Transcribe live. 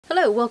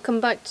Hello, welcome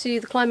back to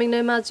the Climbing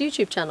Nomads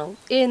YouTube channel.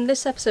 In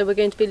this episode we're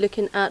going to be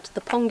looking at the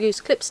Pongoose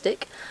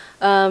Clipstick,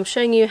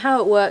 showing you how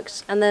it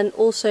works and then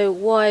also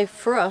why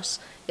for us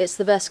it's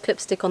the best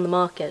clipstick on the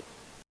market.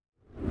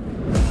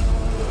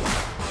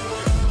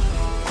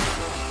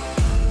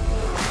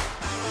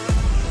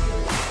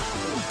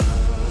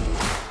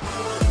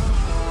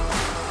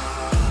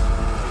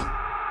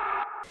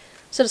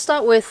 So to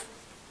start with,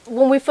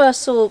 when we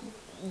first saw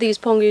these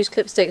Pongoose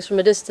clipsticks from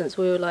a distance,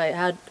 we were like,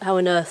 how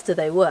on earth do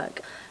they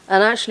work?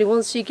 And actually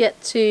once you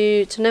get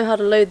to know how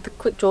to load the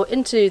quick draw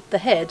into the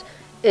head,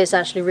 it's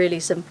actually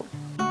really simple.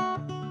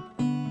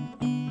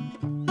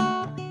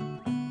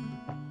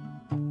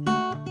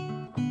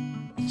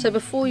 So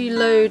before you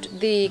load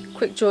the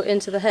quick draw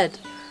into the head,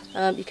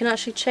 you can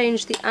actually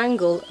change the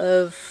angle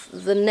of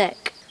the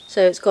neck.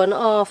 So it's got an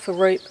R for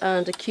rope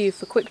and a Q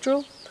for quick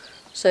draw.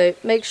 So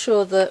make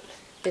sure that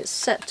it's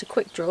set to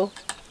quick draw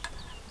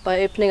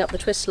by opening up the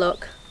twist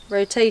lock,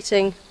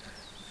 rotating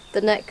the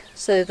neck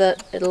so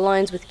that it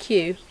aligns with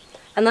Q,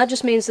 and that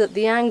just means that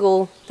the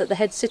angle that the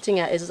head's sitting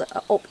at is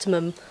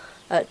optimum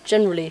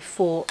generally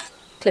for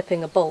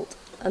clipping a bolt.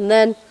 And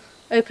then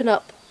open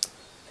up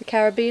the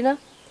carabiner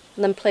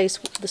and then place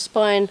the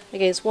spine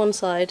against one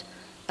side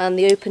and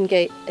the open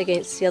gate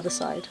against the other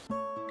side.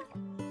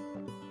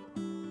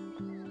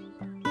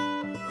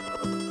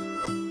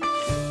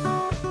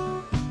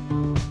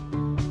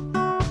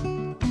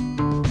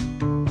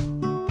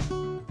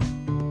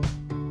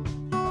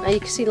 You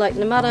can see, like,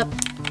 no matter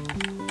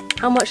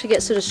how much it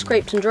gets sort of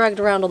scraped and dragged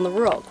around on the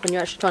rock when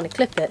you're actually trying to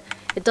clip it,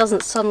 it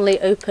doesn't suddenly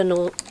open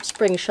or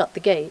spring shut the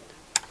gate.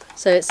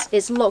 So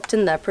it's locked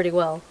in there pretty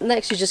well.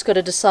 Next you just got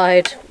to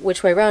decide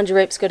which way around your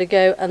rope's got to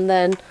go, and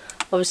then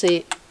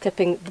obviously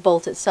clipping the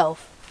bolt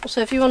itself.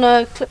 So if you want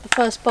to clip the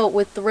first bolt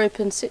with the rope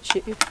in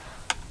situ,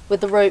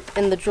 with the rope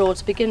in the drawer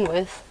to begin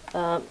with,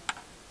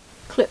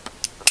 clip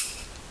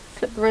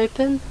the rope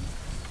in.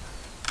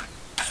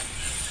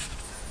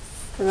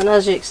 And then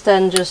as you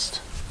extend, just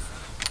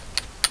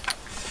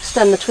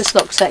extend the twist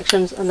lock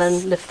sections and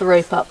then lift the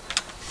rope up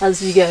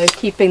as you go,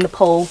 keeping the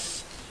pole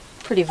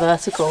pretty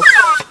vertical.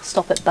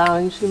 Stop it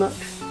bowing too much.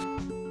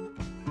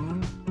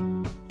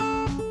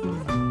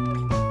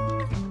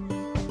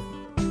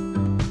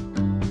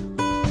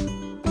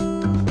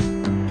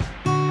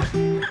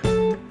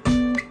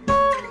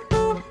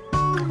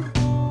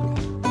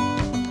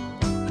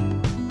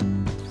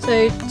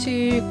 So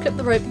to clip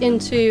the rope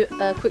into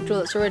a quick draw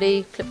that's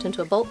already clipped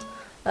into a bolt,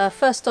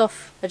 first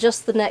off,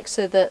 adjust the neck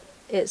so that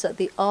it's at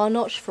the R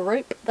notch for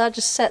rope. That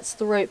just sets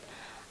the rope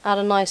at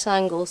a nice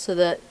angle so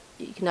that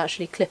you can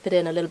actually clip it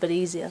in a little bit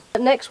easier.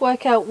 Next,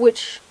 work out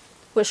which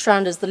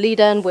strand is the lead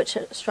end, which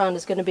strand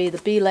is going to be the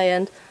belay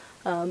end,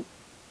 and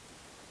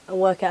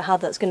work out how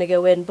that's going to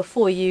go in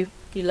before you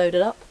load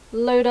it up.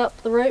 Load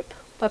up the rope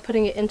by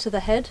putting it into the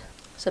head,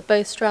 so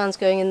both strands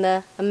going in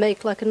there, and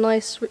make like a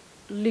nice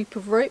loop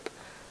of rope.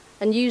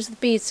 And use the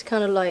beads to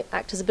kind of like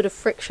act as a bit of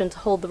friction to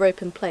hold the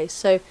rope in place.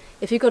 So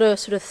if you've got a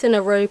sort of thinner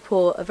rope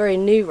or a very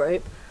new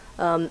rope,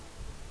 then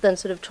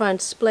sort of try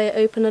and splay it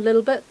open a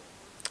little bit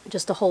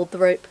just to hold the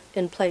rope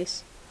in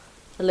place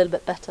a little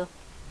bit better.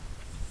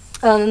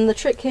 And the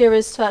trick here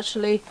is to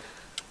actually,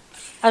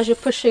 as you're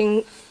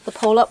pushing the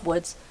pole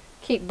upwards,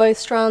 keep both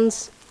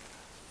strands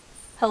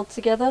held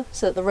together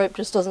so that the rope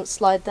just doesn't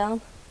slide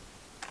down.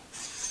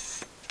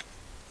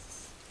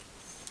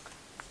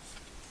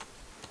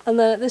 And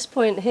then at this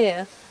point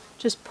here,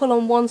 just pull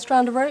on one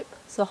strand of rope,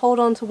 so hold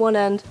on to one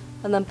end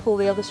and then pull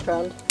the other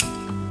strand.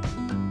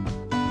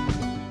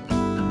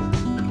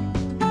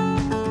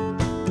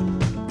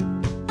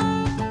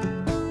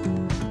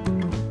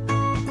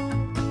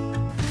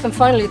 And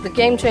finally, the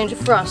game changer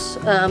for us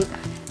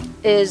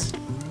is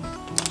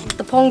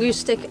the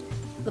Pongoose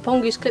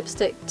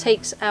Clipstick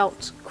takes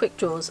out quick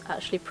draws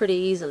actually pretty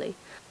easily.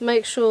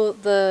 Make sure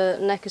the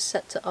neck is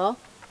set to R,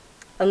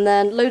 and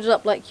then load it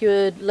up like you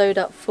would load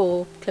up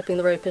for clipping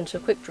the rope into a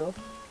quick draw.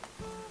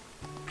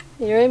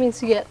 You're aiming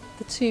to get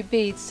the two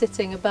beads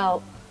sitting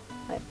about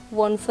like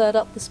 1/3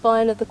 up the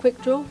spine of the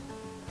quick draw.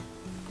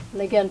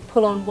 And again,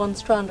 pull on one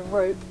strand of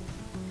rope.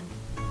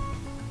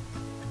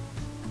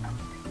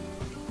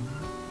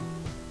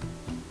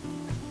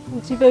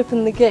 Once you've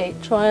opened the gate,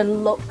 try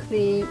and lock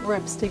the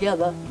ribs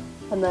together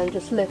and then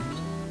just lift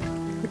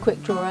the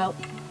quick draw out.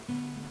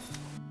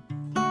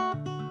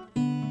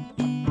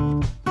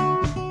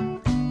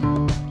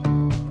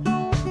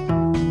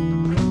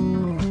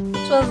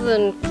 Rather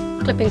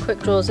than clipping quick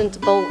draws into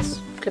bolts,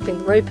 clipping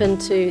the rope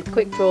into the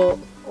quick draw,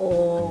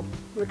 or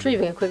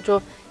retrieving a quick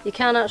draw, you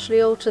can actually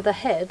alter the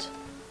head,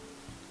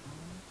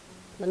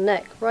 the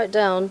neck, right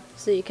down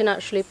so you can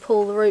actually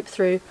pull the rope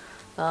through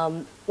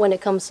when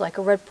it comes to like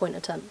a red point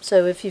attempt.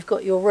 So if you've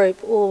got your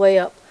rope all the way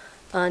up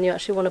and you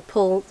actually want to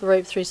pull the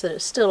rope through so that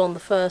it's still on the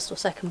first or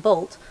second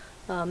bolt,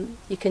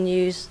 you can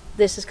use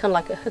this as kind of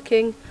like a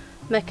hooking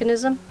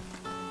mechanism.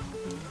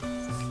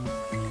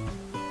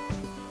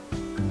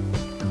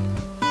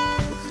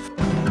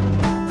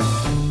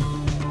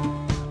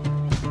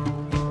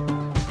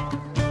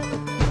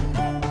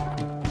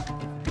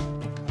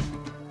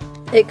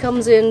 It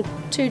comes in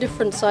two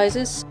different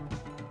sizes.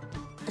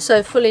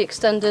 So fully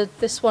extended,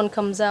 this one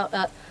comes out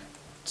at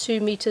 2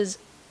 meters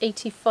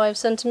 85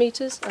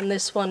 centimeters, and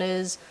this one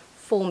is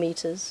 4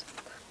 meters.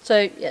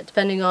 So yeah,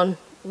 depending on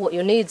what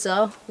your needs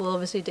are, will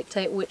obviously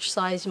dictate which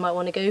size you might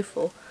want to go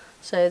for.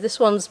 So this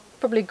one's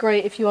probably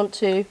great if you want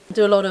to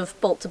do a lot of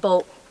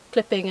bolt-to-bolt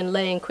clipping and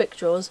laying quick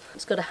draws.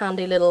 It's got a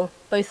handy little,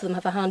 both of them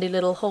have a handy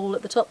little hole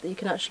at the top that you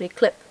can actually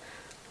clip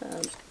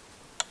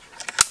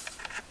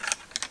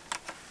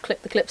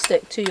the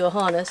clipstick to your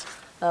harness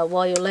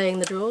while you're laying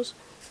the draws.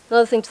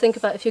 Another thing to think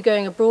about if you're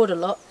going abroad a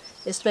lot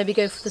is to maybe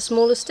go for the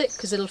smaller stick,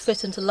 because it'll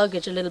fit into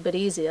luggage a little bit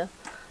easier.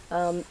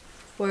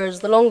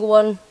 Whereas the longer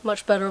one,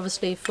 much better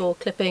obviously for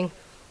clipping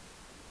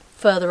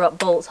further up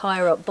bolts,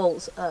 higher up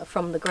bolts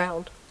from the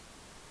ground.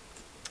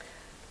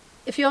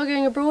 If you are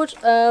going abroad,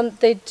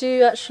 they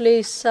do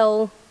actually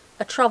sell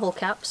a travel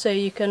cap, so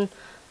you can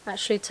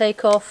actually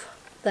take off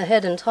the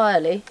head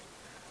entirely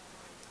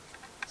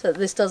so that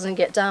this doesn't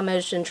get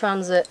damaged in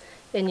transit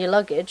in your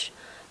luggage,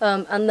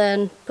 and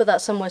then put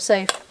that somewhere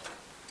safe.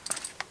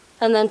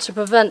 And then to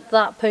prevent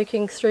that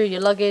poking through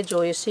your luggage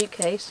or your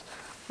suitcase,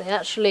 they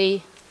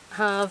actually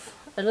have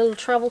a little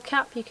travel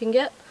cap you can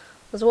get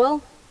as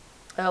well,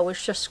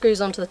 which just screws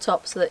onto the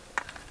top so that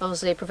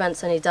obviously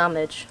prevents any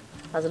damage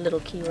as a little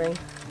key ring.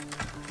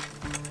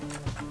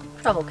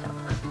 Travel cap.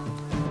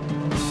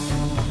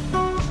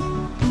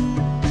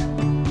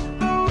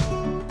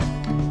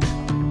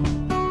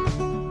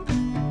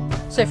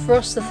 So for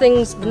us,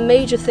 the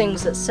major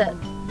things that set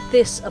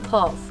this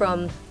apart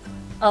from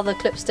other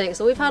clipsticks,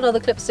 so we've had other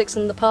clipsticks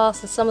in the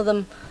past, and some of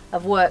them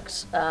have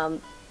worked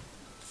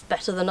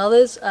better than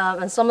others,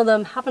 and some of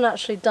them haven't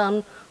actually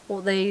done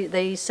what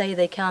they say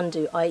they can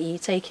do, i.e.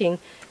 taking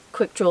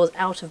quick draws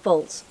out of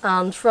bolts.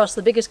 And for us,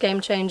 the biggest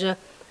game changer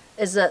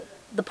is that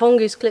the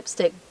Pongoose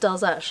clipstick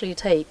does actually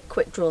take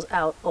quick draws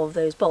out of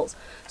those bolts.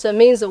 So it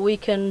means that we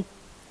can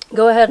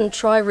go ahead and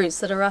try routes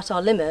that are at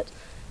our limit,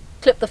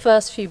 clip the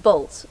first few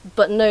bolts,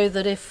 but know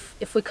that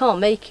if we can't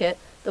make it,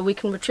 that we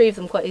can retrieve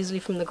them quite easily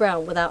from the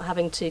ground without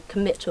having to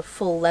commit to a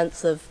full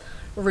length of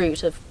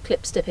route of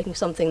clip stipping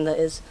something that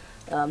is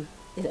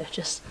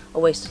just a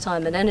waste of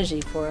time and energy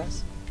for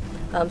us.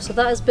 So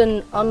that has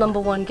been our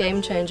 #1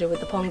 game changer with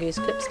the Pongoose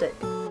clipstick.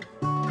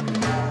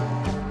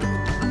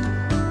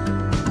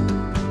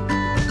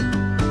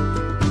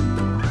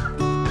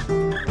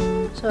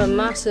 So a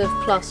massive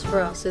plus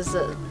for us is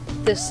that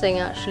this thing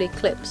actually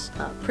clips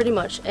pretty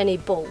much any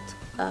bolt.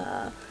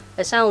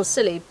 It sounds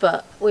silly,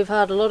 but we've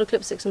had a lot of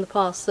clipsticks in the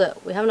past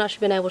that we haven't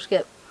actually been able to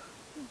get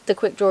the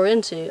quick draw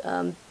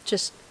into,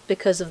 just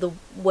because of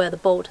where the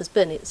bolt has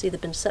been. It's either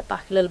been set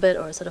back a little bit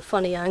or it's at a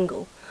funny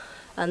angle.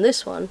 And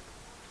this one,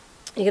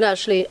 you can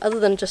actually, other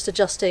than just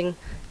adjusting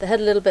the head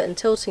a little bit and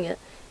tilting it,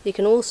 you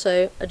can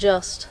also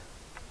adjust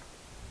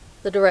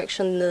the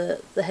direction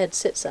the head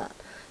sits at.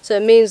 So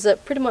it means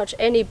that pretty much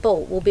any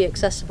bolt will be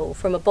accessible.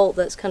 From a bolt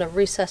that's kind of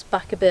recessed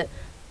back a bit,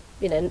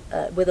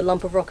 with a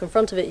lump of rock in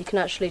front of it, you can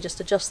actually just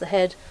adjust the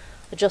head,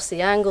 adjust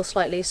the angle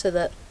slightly so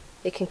that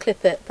it can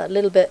clip it that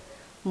little bit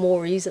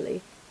more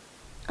easily.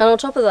 And on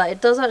top of that,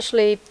 it does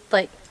actually,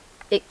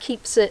 it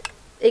keeps the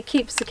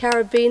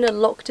carabiner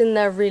locked in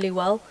there really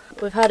well.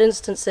 We've had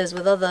instances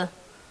with other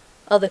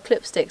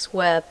clipsticks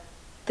where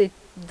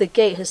the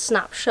gate has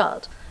snapped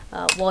shut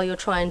while you're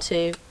trying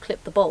to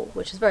clip the bolt,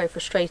 which is very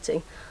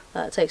frustrating.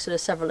 It takes sort of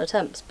several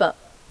attempts, but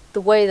the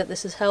way that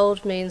this is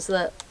held means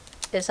that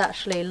it's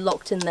actually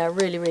locked in there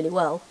really, really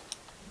well,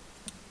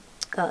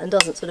 and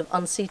doesn't sort of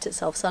unseat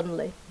itself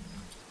suddenly.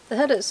 The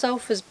head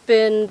itself has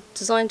been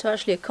designed to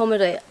actually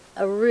accommodate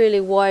a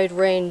really wide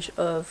range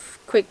of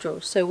quick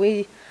draws. So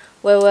we're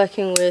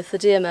working with the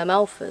DMM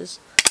Alphas,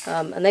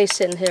 and they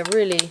sit in here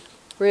really,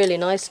 really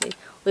nicely.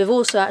 We've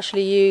also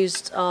actually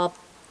used our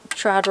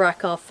trad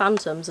rack, our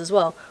Phantoms as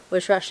well,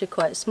 which are actually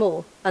quite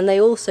small, and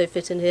they also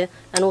fit in here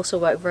and also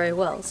work very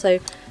well. So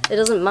it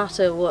doesn't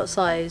matter what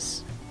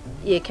size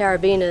your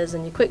carabiners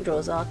and your quick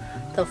draws are,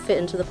 they'll fit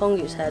into the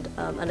Pongoose head,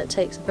 and it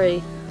takes a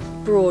very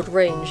broad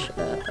range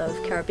of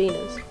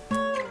carabiners.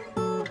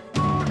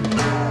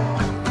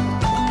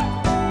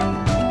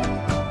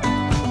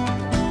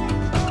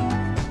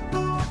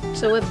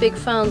 So we're big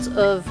fans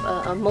of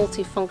a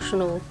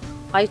multifunctional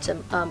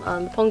item,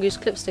 and the Pongoose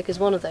clipstick is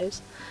one of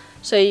those.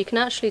 So you can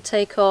actually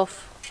take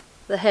off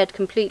the head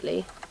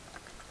completely.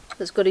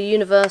 It's got a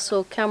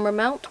universal camera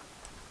mount.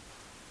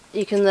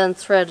 You can then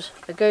thread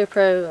a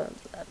GoPro,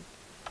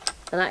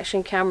 an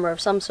action camera of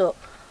some sort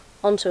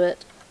onto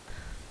it.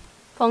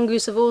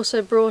 Pongoose have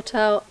also brought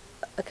out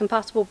a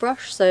compatible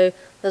brush, so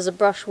there's a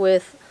brush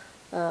with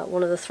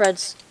one of the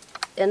threads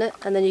in it,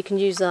 and then you can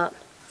use that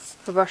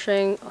for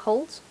brushing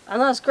holes.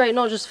 And that's great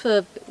not just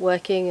for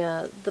working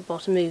the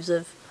bottom moves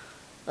of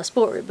a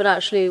sport route, but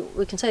actually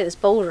we can take this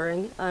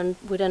bouldering and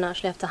we don't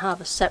actually have to have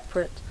a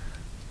separate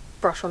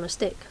brush on a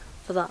stick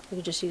for that. We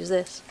can just use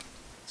this.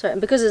 So,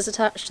 and because it's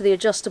attached to the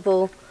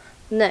adjustable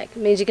neck, it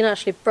means you can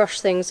actually brush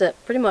things at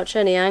pretty much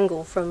any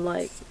angle, from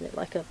like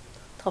a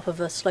top of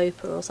a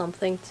sloper or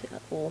something,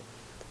 or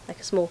like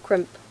a small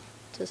crimp,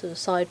 to sort of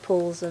side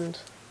pulls and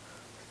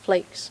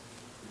flakes.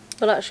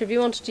 But actually, if you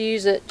wanted to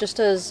use it just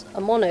as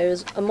a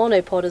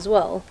monopod as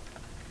well,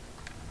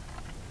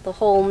 the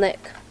whole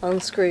neck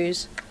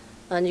unscrews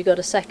and you got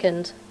a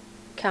second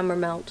camera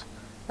mount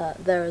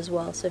there as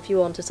well. So if you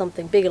wanted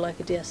something bigger like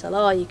a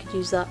DSLR, you could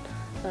use that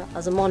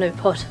as a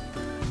monopod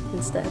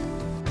instead.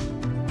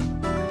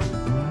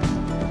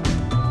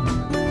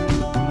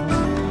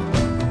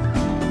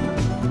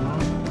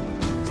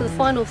 So the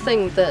final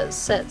thing that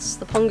sets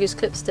the Pongoose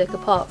Clipstick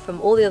apart from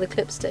all the other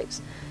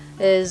clipsticks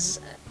is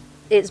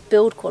its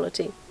build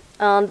quality.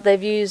 And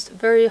they've used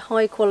very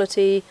high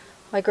quality,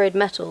 high grade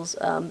metals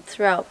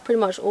throughout pretty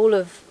much all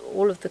of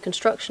the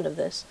construction of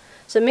this.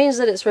 So it means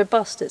that it's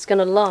robust, it's going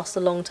to last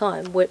a long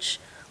time, which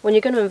when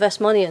you're going to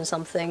invest money in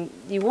something,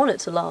 you want it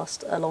to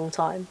last a long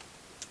time.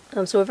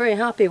 So we're very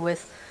happy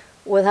with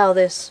how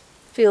this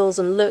feels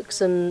and looks,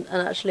 and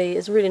actually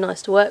is really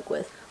nice to work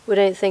with. We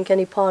don't think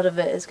any part of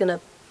it is going to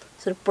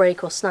sort of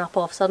break or snap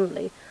off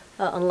suddenly,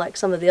 unlike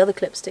some of the other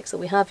clipsticks that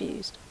we have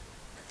used.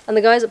 And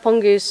the guys at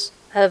Pongoose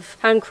have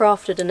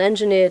handcrafted and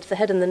engineered the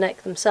head and the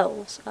neck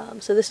themselves,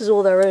 so this is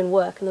all their own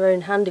work and their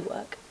own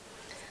handiwork.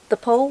 The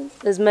pole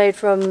is made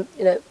from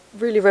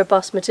really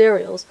robust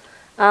materials,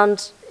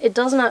 and it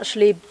doesn't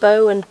actually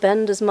bow and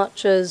bend as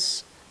much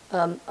as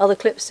other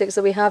clipsticks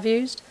that we have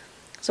used.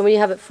 So when you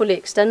have it fully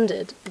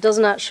extended, it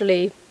doesn't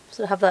actually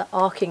sort of have that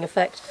arcing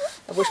effect,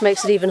 which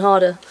makes it even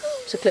harder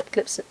to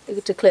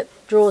clip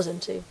drawers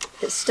into.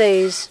 It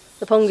stays,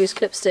 the Pongoose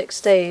Clipstick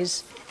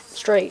stays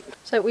straight.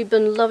 So we've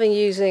been loving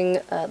using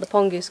the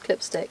Pongoose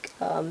Clipstick.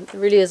 It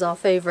really is our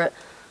favourite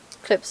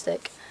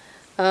clipstick.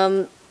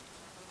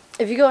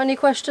 If you've got any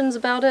questions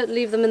about it,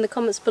 leave them in the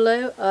comments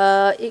below.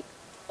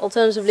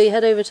 Alternatively,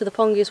 head over to the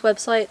Pongoose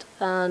website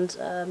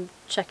and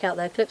check out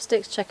their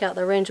clipsticks, check out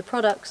their range of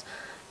products.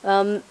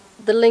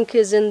 The link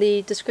is in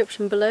the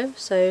description below,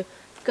 so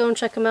go and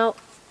check them out.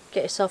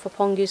 Get yourself a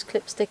Pongoose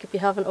Clipstick if you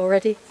haven't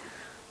already.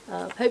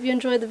 Hope you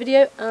enjoyed the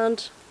video,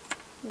 and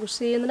we'll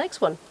see you in the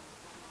next one.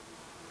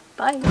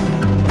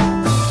 Bye!